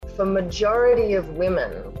for majority of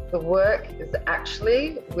women, the work is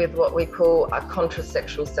actually with what we call our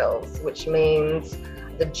contrasexual selves, which means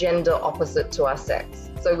the gender opposite to our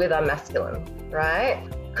sex. So with our masculine, right?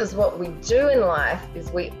 Because what we do in life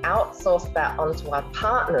is we outsource that onto our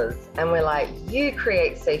partners and we're like, you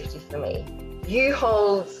create safety for me. You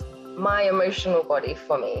hold my emotional body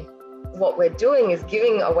for me. What we're doing is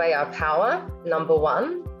giving away our power, number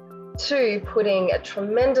one. Two, putting a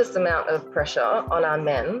tremendous amount of pressure on our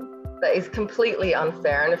men that is completely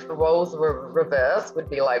unfair. And if the roles were reversed, would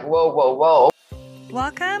be like, whoa, whoa, whoa.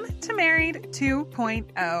 Welcome to Married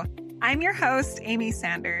 2.0. I'm your host, Amy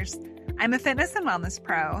Sanders. I'm a fitness and wellness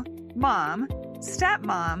pro, mom,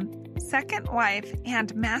 stepmom, second wife,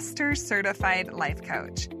 and master certified life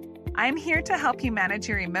coach. I'm here to help you manage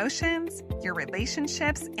your emotions, your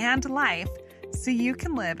relationships, and life so you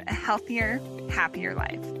can live a healthier, happier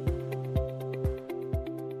life.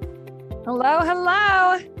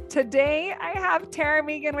 Hello. Today I have Tara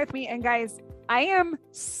Megan with me. And guys, I am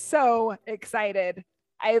so excited.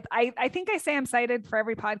 I think I say I'm excited for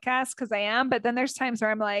every podcast because I am, but then there's times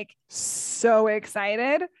where I'm like so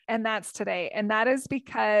excited. And that's today. And that is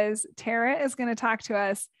because Tara is going to talk to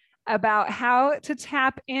us about how to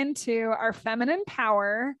tap into our feminine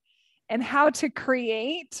power and how to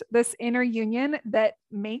create this inner union that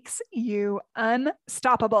makes you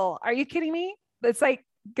unstoppable. Are you kidding me? It's like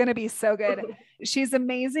going to be so good. She's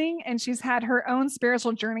amazing. And she's had her own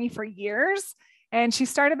spiritual journey for years. And she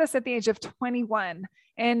started this at the age of 21.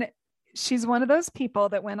 And she's one of those people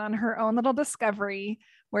that went on her own little discovery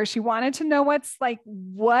where she wanted to know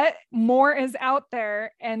what more is out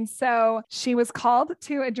there. And so she was called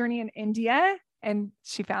to a journey in India and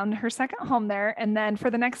she found her second home there. And then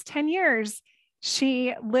for the next 10 years,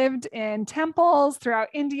 she lived in temples throughout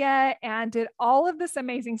India and did all of this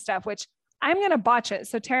amazing stuff, which I'm going to botch it.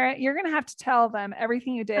 So Tara, you're going to have to tell them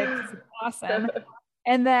everything you did. It's awesome.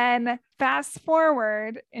 And then fast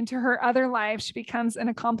forward into her other life, she becomes an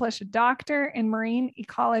accomplished doctor in marine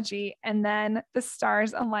ecology. And then the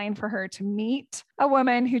stars align for her to meet a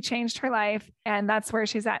woman who changed her life. And that's where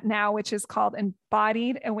she's at now, which is called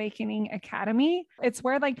Embodied Awakening Academy. It's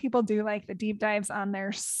where people do the deep dives on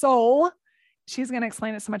their soul. She's going to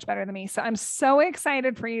explain it so much better than me. So I'm so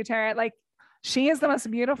excited for you, Tara. She is the most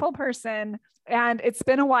beautiful person. And it's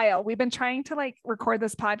been a while. We've been trying to record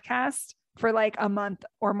this podcast for a month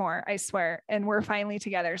or more, I swear. And we're finally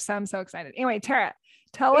together. So I'm so excited. Anyway, Tara,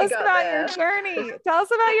 tell us about your journey. Tell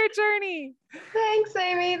us about your journey. Thanks,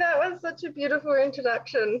 Amy. That was such a beautiful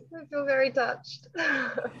introduction. I feel very touched.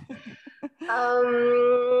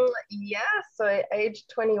 So at age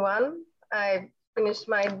 21, I finished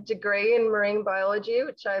my degree in marine biology,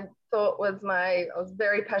 which I thought I was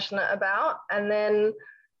very passionate about. And then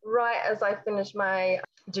right as I finished my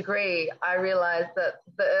degree, I realized that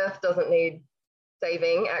the earth doesn't need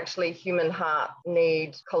saving. Actually, human heart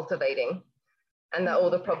need cultivating, and that all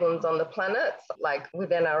the problems on the planet,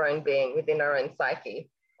 within our own being, within our own psyche.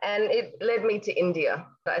 And it led me to India.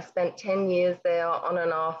 I spent 10 years there on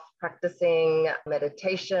and off practicing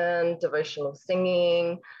meditation, devotional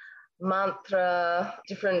singing, mantra,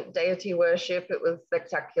 different deity worship. It was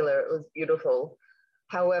spectacular. It was beautiful.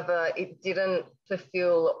 However, it didn't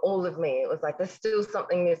fulfill all of me. It was there's still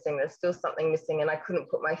something missing. There's still something missing. And I couldn't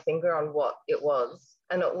put my finger on what it was.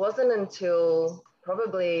 And it wasn't until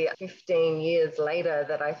probably 15 years later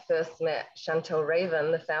that I first met Chantel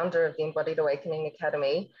Raven, the founder of the Embodied Awakening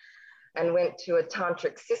Academy, and went to a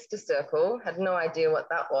tantric sister circle. Had no idea what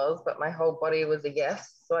that was, but my whole body was a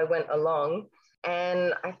yes. So I went along.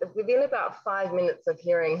 And within about 5 minutes of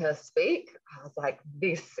hearing her speak, I was like,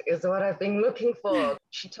 this is what I've been looking for.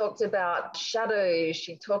 She talked about shadows.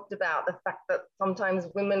 She talked about the fact that sometimes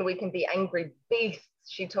women, we can be angry beasts.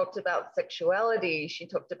 She talked about sexuality. She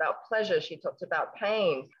talked about pleasure. She talked about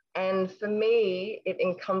pain. And for me, it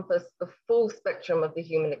encompassed the full spectrum of the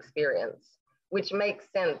human experience, which makes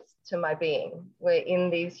sense to my being. We're in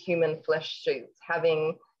these human flesh suits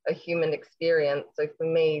having a human experience. So for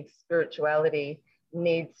me, spirituality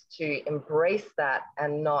needs to embrace that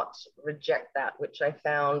and not reject that, which I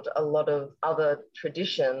found a lot of other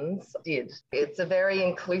traditions did. It's a very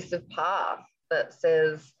inclusive path that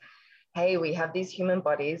says, hey, we have these human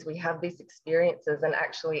bodies, we have these experiences, and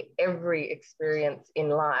actually every experience in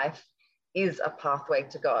life is a pathway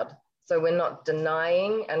to God. So we're not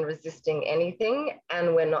denying and resisting anything,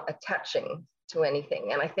 and we're not attaching to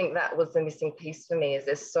anything. And I think that was the missing piece for me, is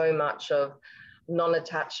there's so much of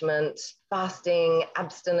non-attachment, fasting,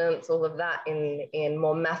 abstinence, all of that in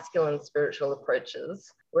more masculine spiritual approaches.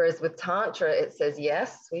 Whereas with Tantra, it says,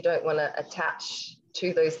 yes, we don't want to attach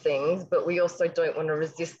to those things, but we also don't want to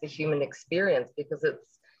resist the human experience because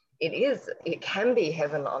it can be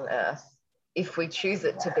heaven on earth if we choose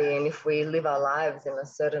it to be and if we live our lives in a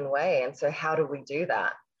certain way. And so how do we do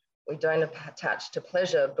that? We don't attach to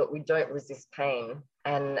pleasure, but we don't resist pain.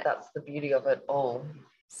 And that's the beauty of it all.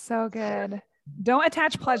 So good. Don't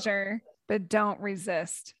attach pleasure, but don't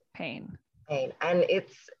resist pain. And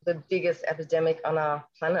it's the biggest epidemic on our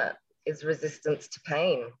planet is resistance to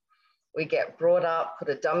pain. We get brought up, put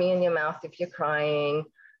a dummy in your mouth if you're crying,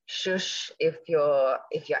 shush if you're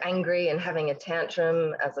angry and having a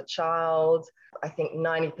tantrum as a child. I think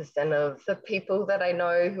 90% of the people that I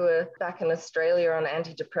know who are back in Australia on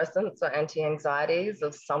antidepressants or anti-anxieties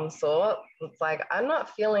of some sort, it's like, I'm not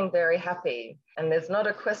feeling very happy. And there's not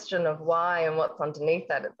a question of why and what's underneath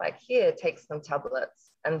that. It's like, here, take some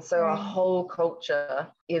tablets. And so our whole culture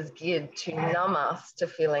is geared to numb us to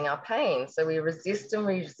feeling our pain. So we resist,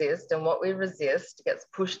 and what we resist gets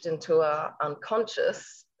pushed into our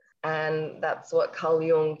unconscious. And that's what Carl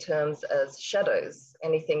Jung terms as shadows,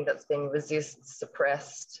 anything that's been resisted,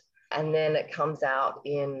 suppressed. And then it comes out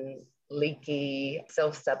in leaky,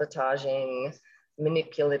 self-sabotaging,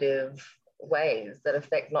 manipulative ways that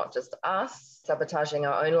affect not just us, sabotaging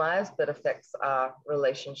our own lives, but affects our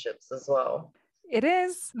relationships as well. It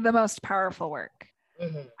is the most powerful work.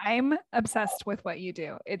 Mm-hmm. I'm obsessed with what you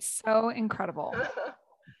do. It's so incredible.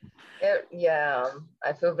 Yeah,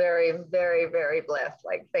 I feel very, very, very blessed.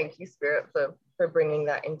 Like, thank you, Spirit, for bringing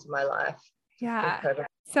that into my life. Yeah. Incredible.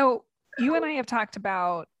 So you and I have talked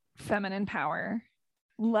about feminine power.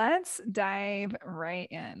 Let's dive right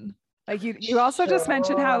in. Like you also just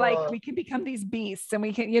mentioned how like we can become these beasts and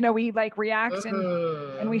we can, we like react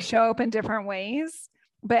and we show up in different ways.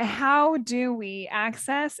 But how do we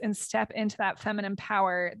access and step into that feminine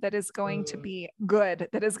power that is going to be good,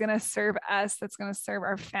 that is going to serve us, that's going to serve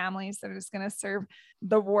our families, that is going to serve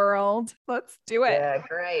the world? Let's do it. Yeah,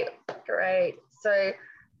 great. So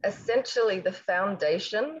essentially the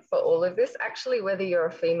foundation for all of this, actually, whether you're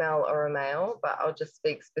a female or a male, but I'll just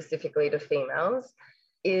speak specifically to females,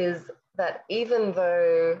 is that even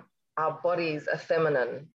though our bodies are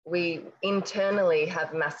feminine, we internally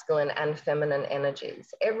have masculine and feminine energies.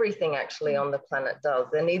 Everything actually on the planet does.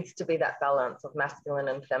 There needs to be that balance of masculine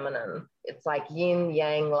and feminine. It's like yin,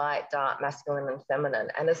 yang, light, dark, masculine and feminine.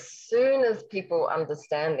 And as soon as people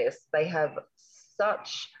understand this, they have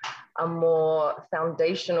such a more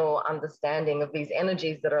foundational understanding of these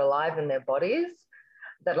energies that are alive in their bodies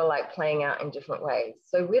that are like playing out in different ways.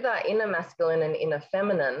 So with our inner masculine and inner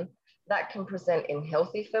feminine, that can present in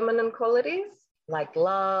healthy feminine qualities like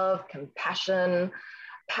love, compassion,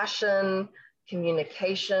 passion,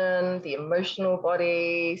 communication, the emotional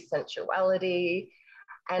body, sensuality.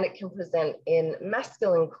 And it can present in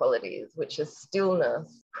masculine qualities, which is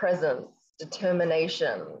stillness, presence,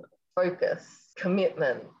 determination, focus,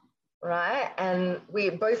 commitment, right? And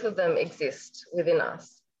both of them exist within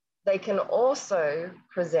us. They can also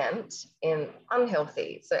present in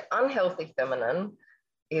unhealthy. So unhealthy feminine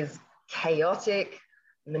is chaotic,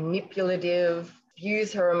 manipulative,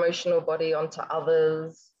 views her emotional body onto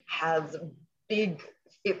others, has big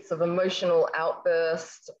fits of emotional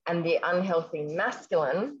outbursts, and the unhealthy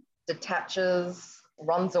masculine detaches,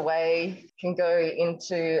 runs away, can go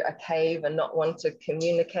into a cave and not want to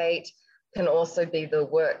communicate, can also be the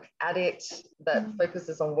work addict that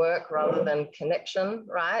focuses on work rather than connection,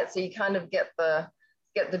 right? So you kind of get the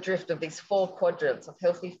drift of these 4 quadrants of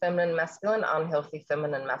healthy feminine, masculine, unhealthy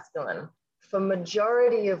feminine, masculine. For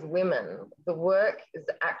majority of women, the work is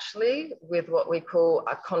actually with what we call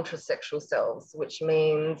our contrasexual selves, which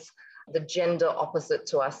means the gender opposite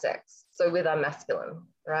to our sex. So with our masculine,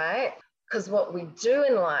 right? Because what we do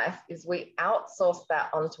in life is we outsource that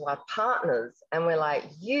onto our partners and we're like,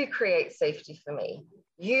 you create safety for me.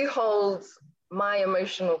 You hold my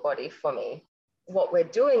emotional body for me. What we're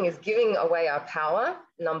doing is giving away our power,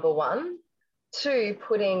 number 1. 2,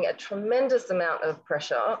 putting a tremendous amount of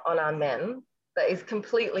pressure on our men that is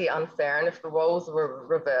completely unfair. And if the roles were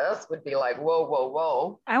reversed, would be like, whoa, whoa,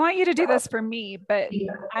 whoa. I want you to do this for me, but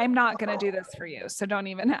I'm not going to do this for you. So don't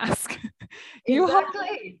even ask. You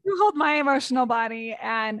hold my emotional body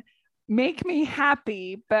and make me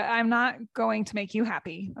happy, but I'm not going to make you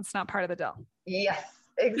happy. That's not part of the deal. Yes,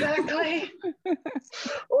 exactly.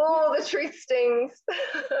 Oh, the truth stings.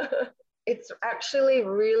 It's actually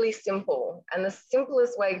really simple. And the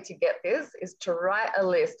simplest way to get this is to write a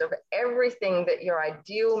list of everything that your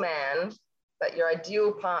ideal man, that your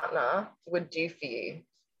ideal partner would do for you.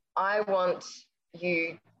 I want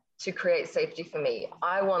you to create safety for me.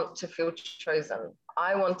 I want to feel chosen.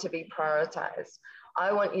 I want to be prioritized.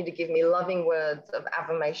 I want you to give me loving words of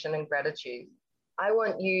affirmation and gratitude. I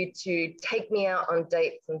want you to take me out on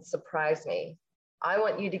dates and surprise me. I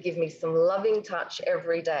want you to give me some loving touch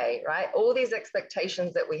every day, right? All these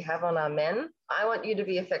expectations that we have on our men, I want you to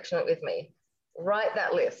be affectionate with me. Write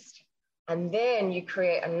that list. And then you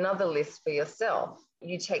create another list for yourself.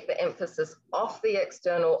 You take the emphasis off the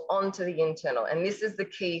external onto the internal. And this is the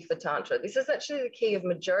key for Tantra. This is actually the key of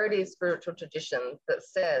majority of spiritual traditions that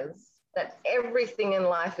says that everything in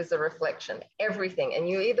life is a reflection, everything. And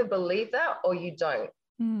you either believe that or you don't.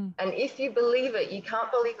 And if you believe it, you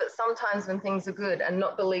can't believe it sometimes when things are good and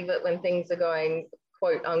not believe it when things are going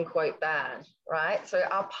quote unquote bad, right? So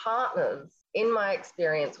our partners, in my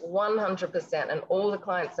experience, 100%, and all the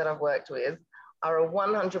clients that I've worked with are a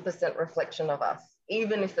 100% reflection of us,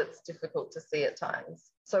 even if it's difficult to see at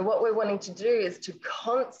times. So what we're wanting to do is to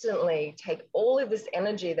constantly take all of this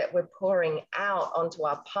energy that we're pouring out onto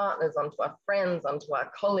our partners, onto our friends, onto our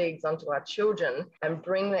colleagues, onto our children, and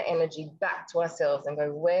bring the energy back to ourselves and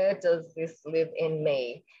go, where does this live in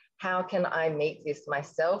me? How can I meet this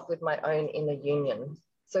myself with my own inner union?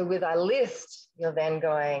 So with our list, you're then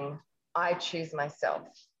going, I choose myself.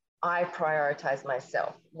 I prioritize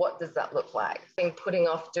myself. What does that look like? I've been putting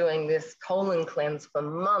off doing this colon cleanse for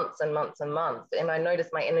months and months and months. And I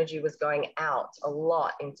noticed my energy was going out a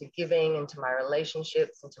lot into giving, into my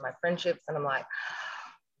relationships, into my friendships. And I'm like,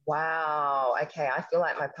 wow, okay, I feel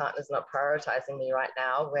like my partner's not prioritizing me right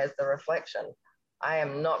now. Where's the reflection? I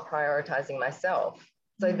am not prioritizing myself.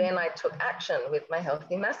 So then I took action with my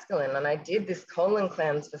Healthy Masculine, and I did this colon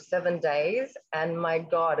cleanse for 7 days. And my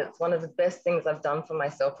God, it's one of the best things I've done for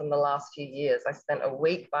myself in the last few years. I spent a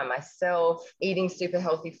week by myself, eating super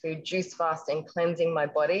healthy food, juice fasting, cleansing my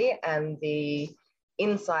body, and the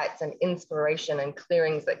insights and inspiration and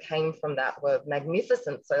clearings that came from that were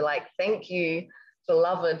magnificent. So like, thank you,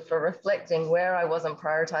 beloved, for reflecting where I wasn't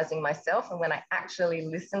prioritizing myself. And when I actually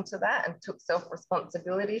listened to that and took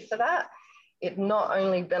self-responsibility for that, it not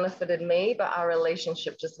only benefited me, but our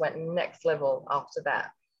relationship just went next level after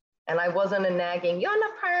that. And I wasn't a nagging, you're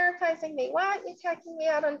not prioritizing me. Why aren't you taking me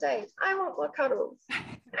out on dates? I want more cuddles.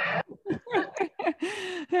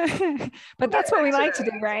 But that's what we like to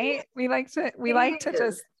do, right? We like to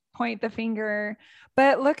just point the finger,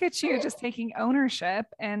 but look at you just taking ownership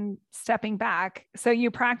and stepping back. So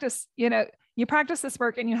you practice this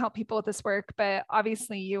work and you help people with this work, but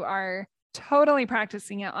obviously you are totally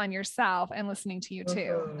practicing it on yourself and listening to you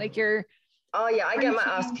too. Like you're, oh yeah, I get my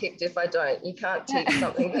ass kicked if I don't. You can't teach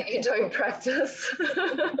something that you don't practice.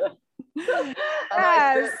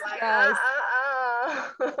 Yes, yes.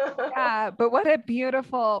 Yeah, but what a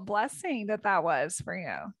beautiful blessing that was for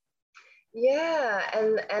you. Yeah,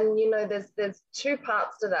 and you know, there's two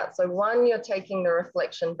parts to that. So one, you're taking the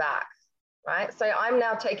reflection back, right? So I'm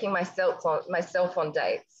now taking myself on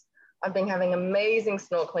dates. I've been having amazing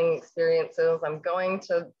snorkeling experiences. I'm going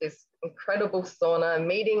to this incredible sauna,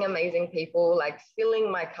 meeting amazing people, like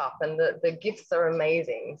filling my cup, and the gifts are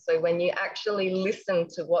amazing. So when you actually listen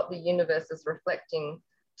to what the universe is reflecting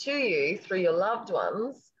to you through your loved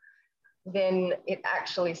ones, then it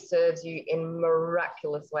actually serves you in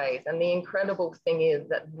miraculous ways. And the incredible thing is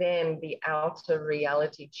that then the outer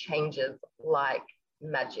reality changes like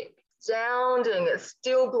magic. Astounding. It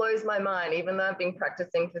still blows my mind. Even though I've been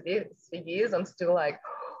practicing for years, I'm still like,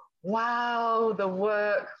 wow, the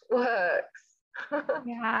work works.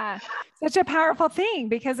 Yeah, such a powerful thing,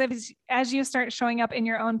 because as you start showing up in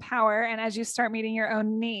your own power and as you start meeting your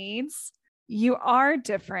own needs, you are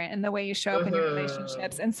different in the way you show up in your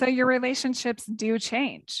relationships. And so your relationships do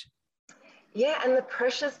change. Yeah, and the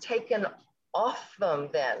pressure's taken off them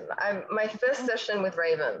then. My first session with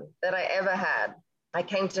Raven that I ever had, I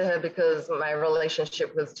came to her because my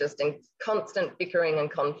relationship was just in constant bickering and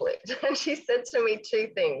conflict. And she said to me two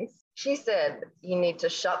things. She said, you need to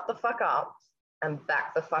shut the fuck up and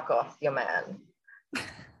back the fuck off your man. And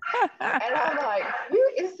I'm like, who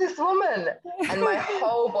is this woman? And my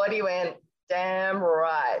whole body went, damn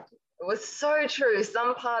right. It was so true.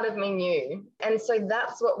 Some part of me knew. And so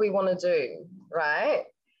that's what we want to do, right?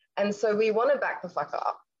 And so we want to back the fuck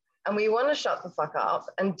up and we want to shut the fuck up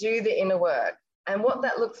and do the inner work. And what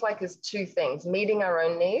that looks like is two things: meeting our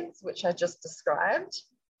own needs, which I just described.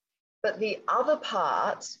 But the other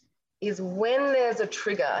part is when there's a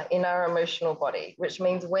trigger in our emotional body, which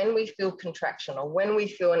means when we feel contraction or when we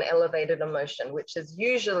feel an elevated emotion, which is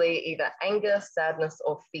usually either anger, sadness,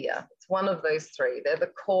 or fear. It's one of those three. They're the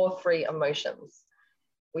core three emotions.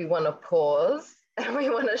 We want to pause and we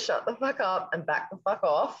want to shut the fuck up and back the fuck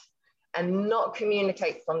off and not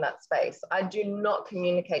communicate from that space. I do not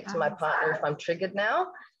communicate to my partner if I'm triggered now.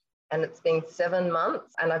 And it's been 7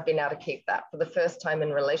 months and I've been able to keep that for the first time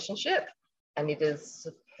in relationship. And it is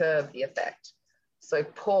superb, the effect. So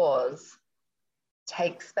pause,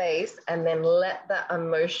 take space, and then let that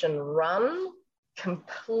emotion run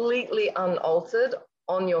completely unaltered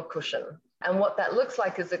on your cushion. And what that looks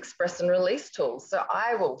like is express and release tools. So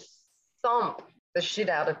I will thump the shit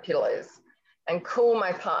out of pillows and call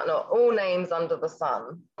my partner all names under the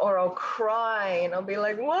sun, or I'll cry and I'll be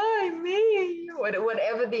like, why me?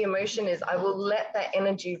 Whatever the emotion is, I will let that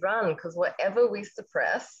energy run, because whatever we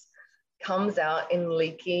suppress comes out in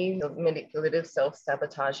leaky, manipulative,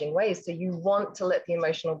 self-sabotaging ways. So you want to let the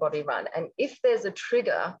emotional body run. And if there's a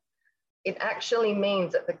trigger, it actually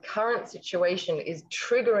means that the current situation is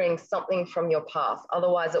triggering something from your past.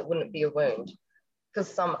 Otherwise, it wouldn't be a wound. Because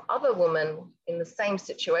some other woman in the same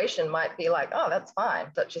situation might be like, oh, that's fine.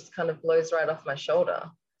 That just kind of blows right off my shoulder.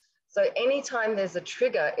 So anytime there's a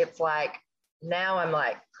trigger, it's like, now I'm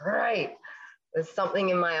like, great, there's something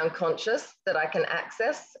in my unconscious that I can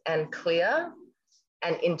access and clear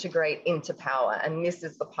and integrate into power. And this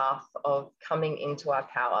is the path of coming into our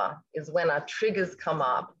power, is when our triggers come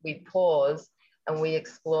up, we pause and we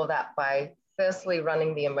explore that by firstly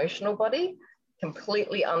running the emotional body,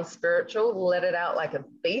 completely unspiritual, let it out like a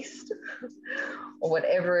beast or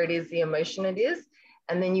whatever it is, the emotion it is.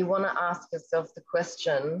 And then you want to ask yourself the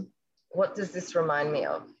question, what does this remind me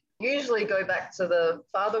of? Usually go back to the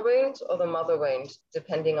father wound or the mother wound,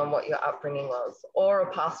 depending on what your upbringing was, or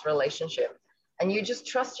a past relationship. And you just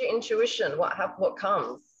trust your intuition. What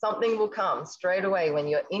comes? Something will come straight away when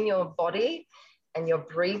you're in your body and you're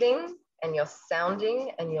breathing and you're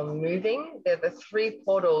sounding and you're moving. They're the three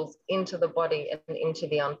portals into the body and into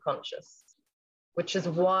the unconscious, which is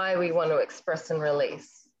why we want to express and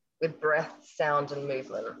release with breath, sound, and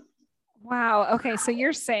movement. Wow. Okay. So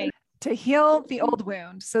you're saying to heal the old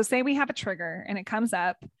wound. So say we have a trigger and it comes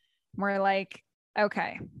up. We're like,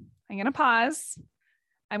 okay, I'm going to pause.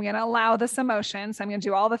 I'm going to allow this emotion. So I'm going to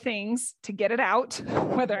do all the things to get it out,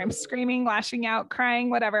 whether I'm screaming, lashing out, crying,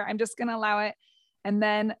 whatever. I'm just going to allow it. And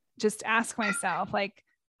then just ask myself, like,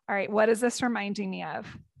 all right, what is this reminding me of?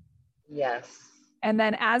 Yes. And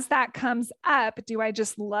then as that comes up, do I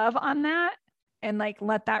just love on that and like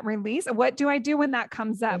let that release? What do I do when that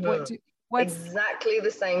comes up? Mm-hmm. What's exactly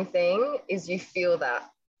the same thing is you feel that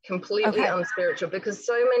completely unspiritual, because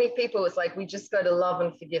so many people, it's like we just go to love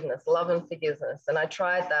and forgiveness. And I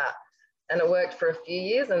tried that and it worked for a few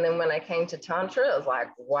years. And then when I came to Tantra, I was like,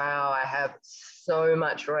 wow, I have so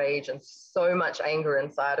much rage and so much anger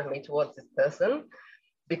inside of me towards this person,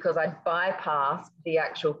 because I bypassed the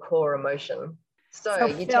actual core emotion. So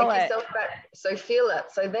you take yourself back. So feel it.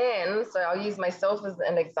 So I'll use myself as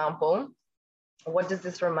an example. What does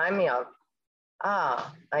this remind me of?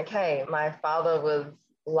 Okay, my father was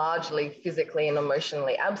largely physically and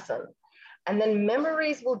emotionally absent. And then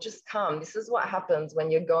memories will just come. This is what happens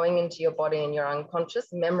when you're going into your body and you're unconscious.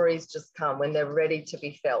 Memories just come when they're ready to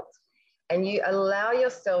be felt. And you allow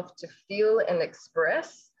yourself to feel and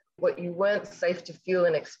express what you weren't safe to feel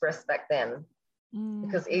and express back then.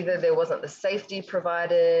 Because either there wasn't the safety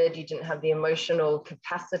provided, you didn't have the emotional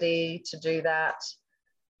capacity to do that,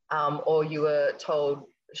 or you were told,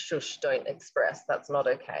 shush, don't express, that's not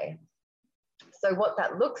okay. So what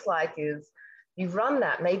that looks like is you run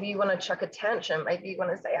that. Maybe you want to chuck a tantrum. Maybe you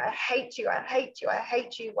want to say, I hate you, I hate you, I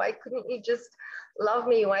hate you. Why couldn't you just love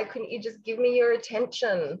me? Why couldn't you just give me your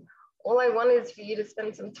attention? All I want is for you to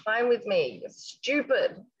spend some time with me. You're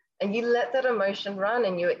stupid. And you let that emotion run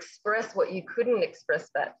and you express what you couldn't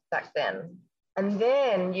express back then. And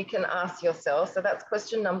then you can ask yourself, so that's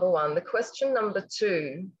question number one. The question number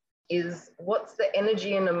two is, what's the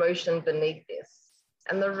energy and emotion beneath this?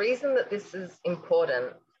 And the reason that this is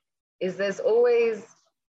important is there's always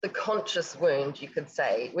the conscious wound, you could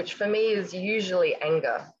say, which for me is usually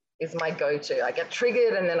anger, is my go-to. I get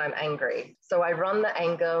triggered and then I'm angry. So I run the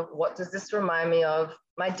anger. What does this remind me of?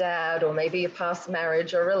 My dad, or maybe a past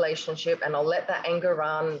marriage or relationship, and I'll let that anger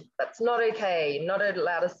run. That's not okay. You're not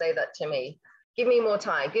allowed to say that to me. Give me more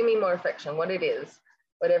time. Give me more affection,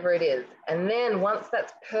 whatever it is. And then once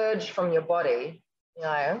that's purged from your body, you're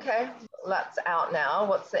like, okay, that's out now.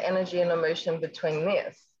 What's the energy and emotion between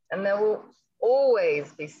this? And there will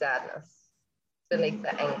always be sadness beneath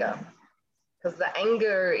the anger, because the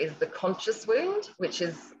anger is the conscious wound, which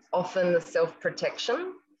is often the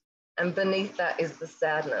self-protection. And beneath that is the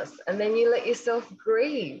sadness. And then you let yourself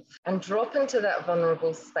grieve and drop into that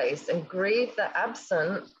vulnerable space and grieve the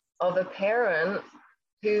absence of a parent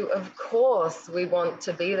who, of course, we want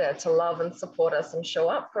to be there to love and support us and show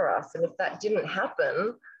up for us. And if that didn't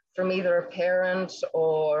happen from either a parent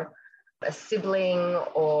or a sibling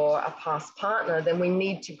or a past partner, then we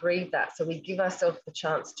need to grieve that. So we give ourselves the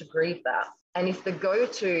chance to grieve that. And if the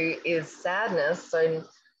go-to is sadness, so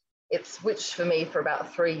it switched for me for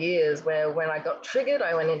about 3 years, where when I got triggered,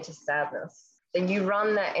 I went into sadness. Then you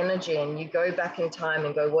run that energy and you go back in time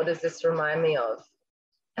and go, what does this remind me of?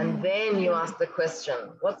 And then you ask the question,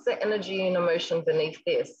 what's the energy and emotion beneath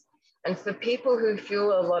this? And for people who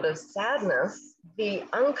feel a lot of sadness, the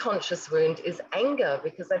unconscious wound is anger,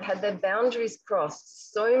 because they've had their boundaries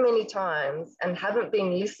crossed so many times and haven't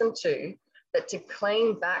been listened to, that to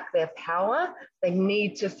claim back their power, they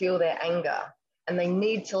need to feel their anger and they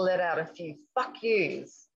need to let out a few fuck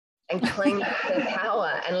yous and claim back their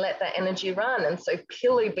power and let that energy run. And so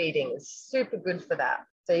pillow beating is super good for that.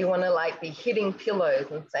 So you want to like be hitting pillows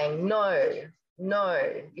and saying, no,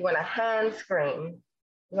 no. You want to hand scream.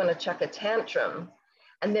 You want to chuck a tantrum.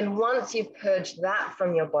 And then once you've purged that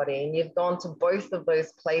from your body and you've gone to both of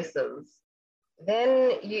those places,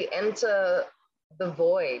 then you enter the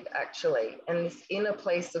void, actually, and this inner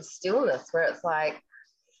place of stillness where it's like,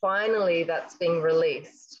 finally that's being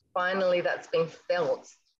released. Finally that's being felt.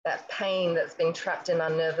 That pain that's been trapped in our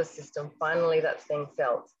nervous system, finally that's being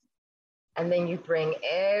felt. And then you bring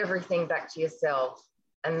everything back to yourself.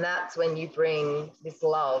 And that's when you bring this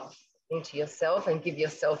love into yourself and give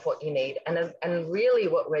yourself what you need. And really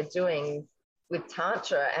what we're doing with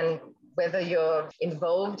Tantra, and whether you're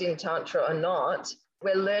involved in Tantra or not,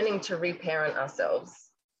 we're learning to reparent ourselves.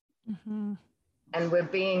 Mm-hmm. And we're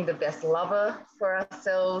being the best lover for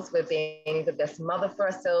ourselves. We're being the best mother for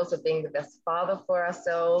ourselves. We're being the best father for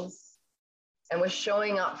ourselves. And we're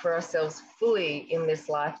showing up for ourselves fully in this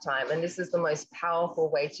lifetime. And this is the most powerful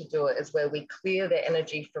way to do it, is where we clear the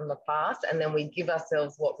energy from the past and then we give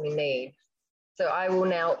ourselves what we need. So I will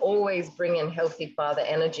now always bring in healthy father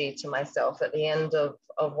energy to myself at the end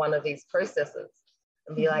of one of these processes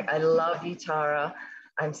and be like, I love you, Tara.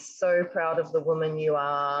 I'm so proud of the woman you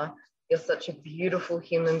are. You're such a beautiful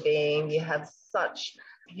human being. You have such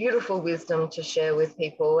beautiful wisdom to share with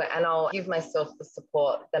people, and I'll give myself the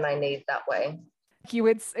support that I need that way. You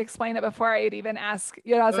would explain it before I would even ask,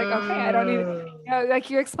 I was like, okay, I don't need, like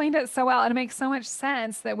you explained it so well. And it makes so much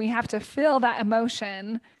sense that we have to feel that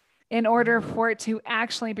emotion in order for it to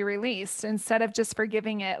actually be released, instead of just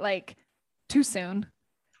forgiving it like too soon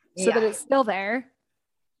so that it's still there.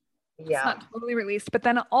 It's not totally released. But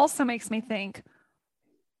then it also makes me think,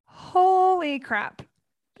 holy crap,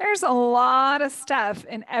 there's a lot of stuff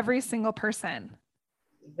in every single person.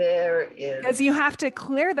 There is. Because you have to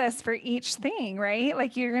clear this for each thing, right?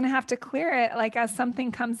 Like you're going to have to clear it like as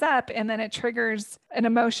something comes up and then it triggers an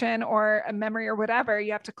emotion or a memory or whatever.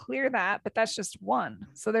 You have to clear that, but that's just one.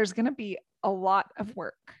 So there's going to be a lot of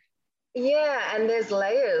work. Yeah, and there's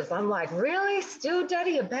layers. I'm like, really? Still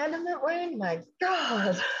daddy abandonment wound? My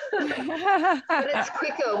God. But it's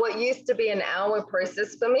quicker. What used to be an hour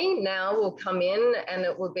process for me now will come in and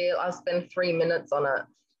it will be, I'll spend 3 minutes on it.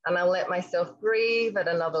 And I'll let myself breathe at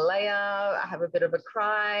another layer. I have a bit of a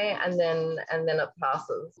cry and then it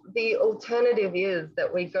passes. The alternative is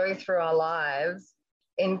that we go through our lives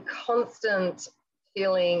in constant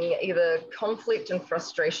feeling either conflict and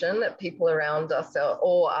frustration that people around us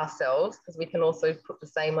or ourselves, because we can also put the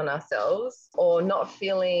same on ourselves, or not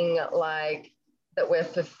feeling like that we're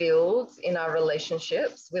fulfilled in our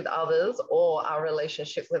relationships with others or our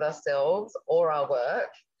relationship with ourselves or our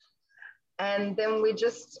work. And then we're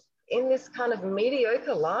just in this kind of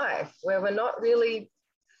mediocre life where we're not really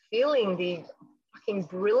feeling the fucking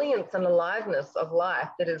brilliance and aliveness of life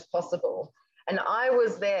that is possible. And I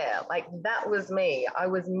was there, like that was me. I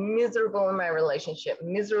was miserable in my relationship,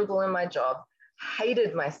 miserable in my job,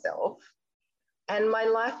 hated myself. And my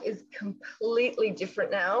life is completely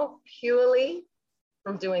different now, purely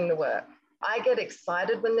from doing the work. I get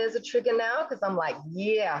excited when there's a trigger now because I'm like,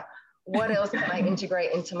 yeah, what else can I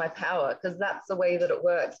integrate into my power? Because that's the way that it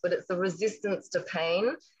works. But it's the resistance to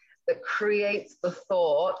pain that creates the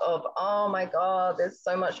thought of, oh my God, there's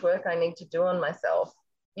so much work I need to do on myself.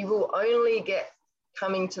 You will only get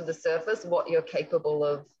coming to the surface what you're capable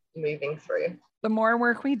of moving through. The more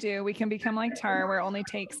work we do, we can become like Tara, where it only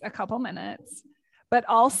takes a couple minutes. But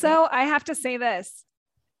also, I have to say this.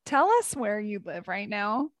 Tell us where you live right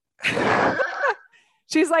now.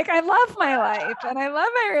 She's like, I love my life and I love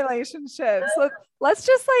my relationships. So let's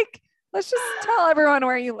just tell everyone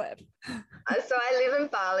where you live. So I live in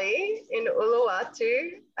Bali, in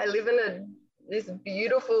Uluwatu. I live in this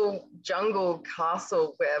beautiful jungle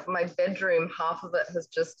castle where my bedroom, half of it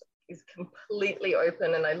is completely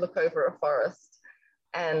open and I look over a forest,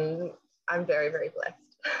 and I'm very, very blessed.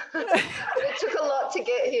 But it took a lot to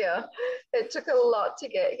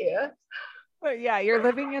get here. But yeah, you're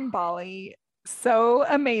living in Bali. So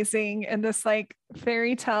amazing in this like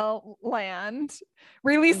fairy tale land,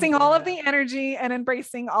 releasing all of the energy and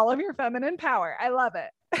embracing all of your feminine power. I love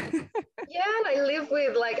it. Yeah, and I live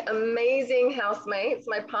with like amazing housemates.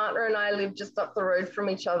 My partner and I live just up the road from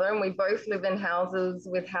each other, and we both live in houses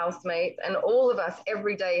with housemates, and all of us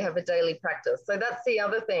every day have a daily practice. So that's the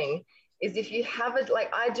other thing is if you have it,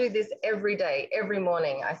 like I do this every day, every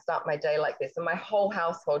morning, I start my day like this, and my whole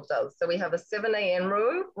household does. So we have a 7 a.m.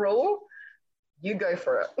 rule, you go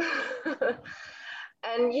for it.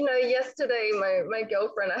 And yesterday my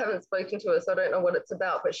girlfriend, I haven't spoken to her, so I don't know what it's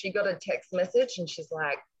about, but she got a text message and she's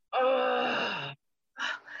like, oh.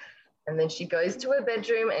 And then she goes to her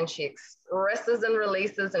bedroom and she expresses and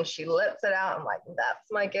releases and she lets it out. I'm like,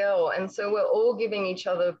 that's my girl. And so we're all giving each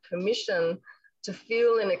other permission to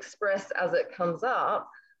feel and express as it comes up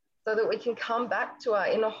so that we can come back to our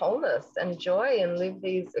inner wholeness and joy and live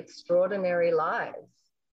these extraordinary lives.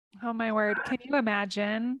 Oh my word. Can you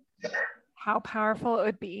imagine how powerful it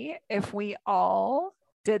would be if we all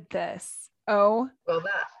did this? Oh, well,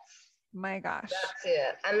 that's my gosh. That's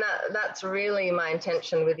it. And that's really my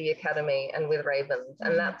intention with the Academy and with Ravens.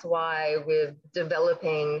 And that's why we're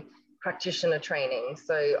developing practitioner training.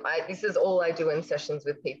 So this is all I do in sessions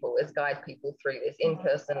with people is guide people through this in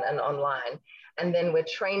person and online. And then we're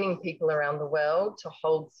training people around the world to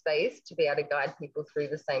hold space to be able to guide people through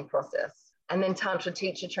the same process. And then Tantra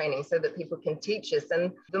teacher training so that people can teach us.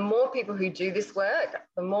 And the more people who do this work,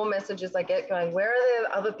 the more messages I get going, where are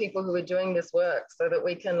there other people who are doing this work so that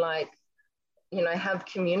we can have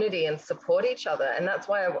community and support each other. And that's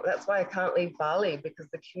why I can't leave Bali, because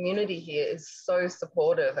the community here is so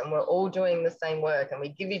supportive and we're all doing the same work and we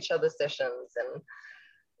give each other sessions and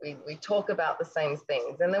we talk about the same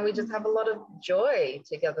things. And then we just have a lot of joy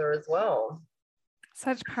together as well.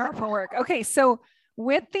 Such powerful work. Okay. So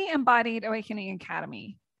with the Embodied Awakening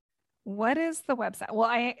Academy, what is the website? Well,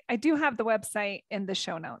 I do have the website in the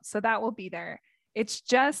show notes, so that will be there. It's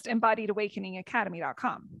just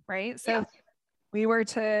embodiedawakeningacademy.com, right? So yeah. We were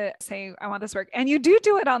to say, I want this work, and you do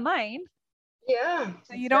it online. Yeah.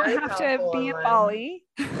 So you don't have to be in Bali.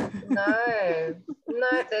 No,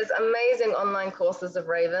 there's amazing online courses of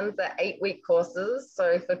Ravens. They're 8-week courses.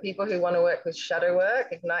 So for people who want to work with shadow work,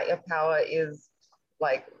 Ignite Your Power is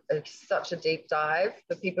like such a deep dive.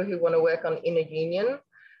 For people who want to work on inner union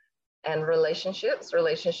and relationships,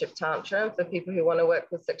 relationship tantra. And for people who want to work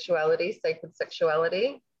with sexuality, sacred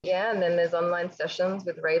sexuality. Yeah, and then there's online sessions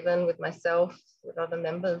with Raven, with myself, with other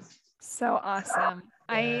members. So awesome.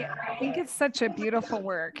 I think it's such a beautiful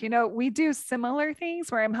work. We do similar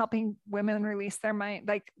things where I'm helping women release their mind,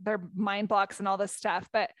 like their mind blocks and all this stuff.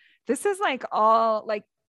 But this is like all like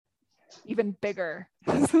even bigger.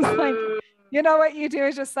 This is like, what you do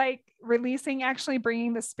is just like releasing, actually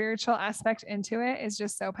bringing the spiritual aspect into it is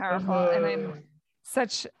just so powerful. And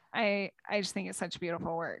I just think it's such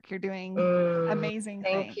beautiful work. You're doing amazing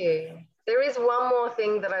things. Thank you. There is one more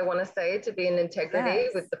thing that I want to say to be in integrity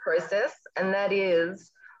with the process. And that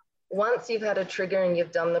is, once you've had a trigger and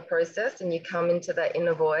you've done the process and you come into that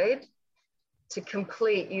inner void, to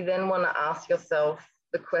complete, you then want to ask yourself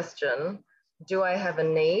the question, do I have a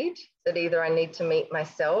need that either I need to meet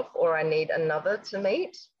myself or I need another to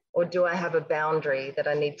meet? Or do I have a boundary that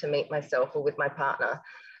I need to meet myself or with my partner?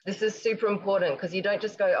 This is super important because you don't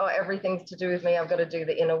just go, oh, everything's to do with me, I've got to do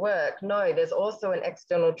the inner work. No, there's also an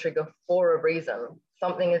external trigger for a reason.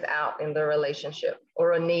 Something is out in the relationship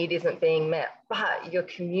or a need isn't being met, but you're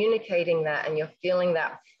communicating that and you're feeling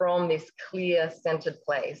that from this clear, centered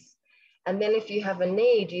place. And then if you have a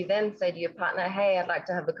need, you then say to your partner, hey, I'd like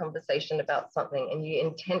to have a conversation about something. And you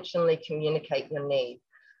intentionally communicate your need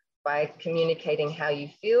by communicating how you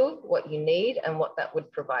feel, what you need, and what that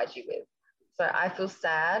would provide you with. So I feel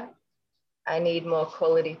sad. I need more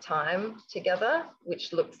quality time together,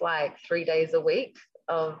 which looks like 3 days a week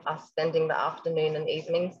of us spending the afternoon and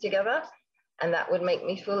evenings together. And that would make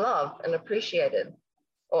me feel loved and appreciated.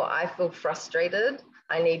 Or I feel frustrated.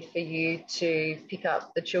 I need for you to pick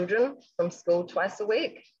up the children from school twice a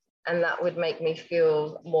week. And that would make me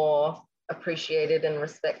feel more appreciated and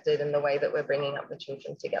respected in the way that we're bringing up the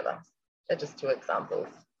children together. They're just 2 examples.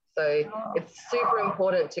 So it's super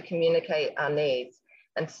important to communicate our needs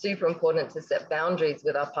and super important to set boundaries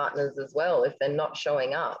with our partners as well if they're not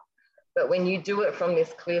showing up. But when you do it from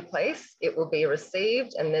this clear place, it will be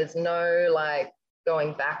received and there's no like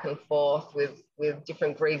going back and forth with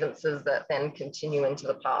different grievances that then continue into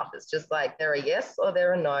the path. It's just like they're a yes or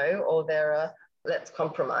they're a no or they're a let's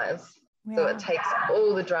compromise. Yeah. So it takes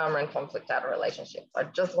all the drama and conflict out of relationships. I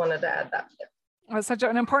just wanted to add that. That's such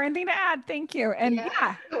an important thing to add. Thank you. And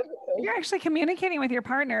you're actually communicating with your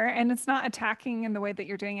partner and it's not attacking in the way that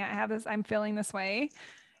you're doing it. I'm feeling this way.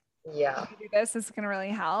 Yeah. If you do this is going to really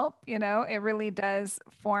help. It really does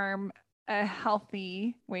form a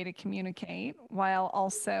healthy way to communicate while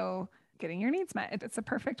also getting your needs met. It's a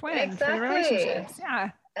perfect win for your relationships.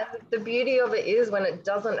 Yeah. And the beauty of it is when it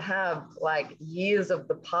doesn't have like years of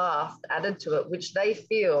the past added to it, which they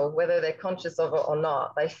feel, whether they're conscious of it or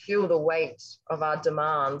not, they feel the weight of our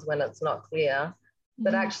demands when it's not clear.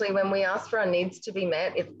 But actually, when we ask for our needs to be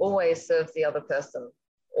met, it always serves the other person,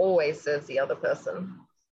 always serves the other person.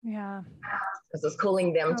 Yeah. Because it's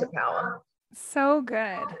calling them to power. So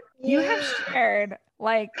good. You have shared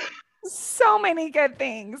like so many good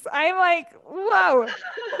things. I'm like, whoa,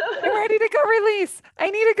 I'm ready to go release. I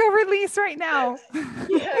need to go release right now.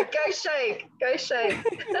 Yeah, go shake.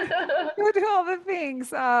 Go do all the things.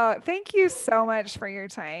 Thank you so much for your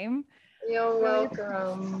time. You're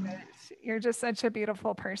welcome. You're just such a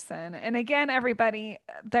beautiful person. And again, everybody,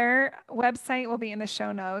 their website will be in the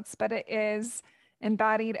show notes, but it is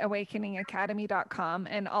embodiedawakeningacademy.com.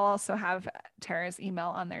 And I'll also have Tara's email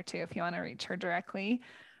on there too, if you want to reach her directly.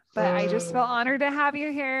 But I just feel honored to have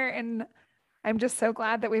you here. And I'm just so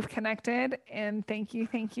glad that we've connected. And thank you,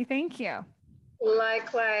 thank you, thank you.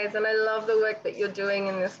 Likewise. And I love the work that you're doing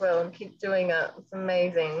in this world. Keep doing it. It's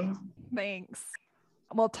amazing. Thanks.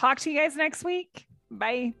 We'll talk to you guys next week.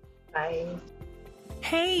 Bye. Bye.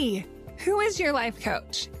 Hey, who is your life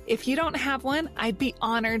coach? If you don't have one, I'd be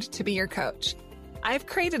honored to be your coach. I've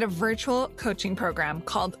created a virtual coaching program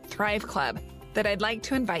called Thrive Club that I'd like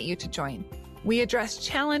to invite you to join. We address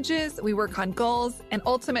challenges, we work on goals, and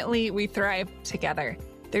ultimately we thrive together.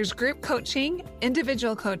 There's group coaching,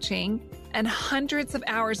 individual coaching, and hundreds of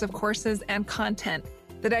hours of courses and content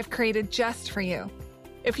that I've created just for you.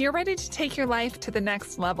 If you're ready to take your life to the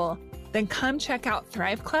next level, then come check out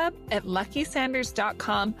Thrive Club at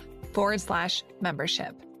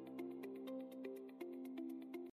luckysanders.com/membership.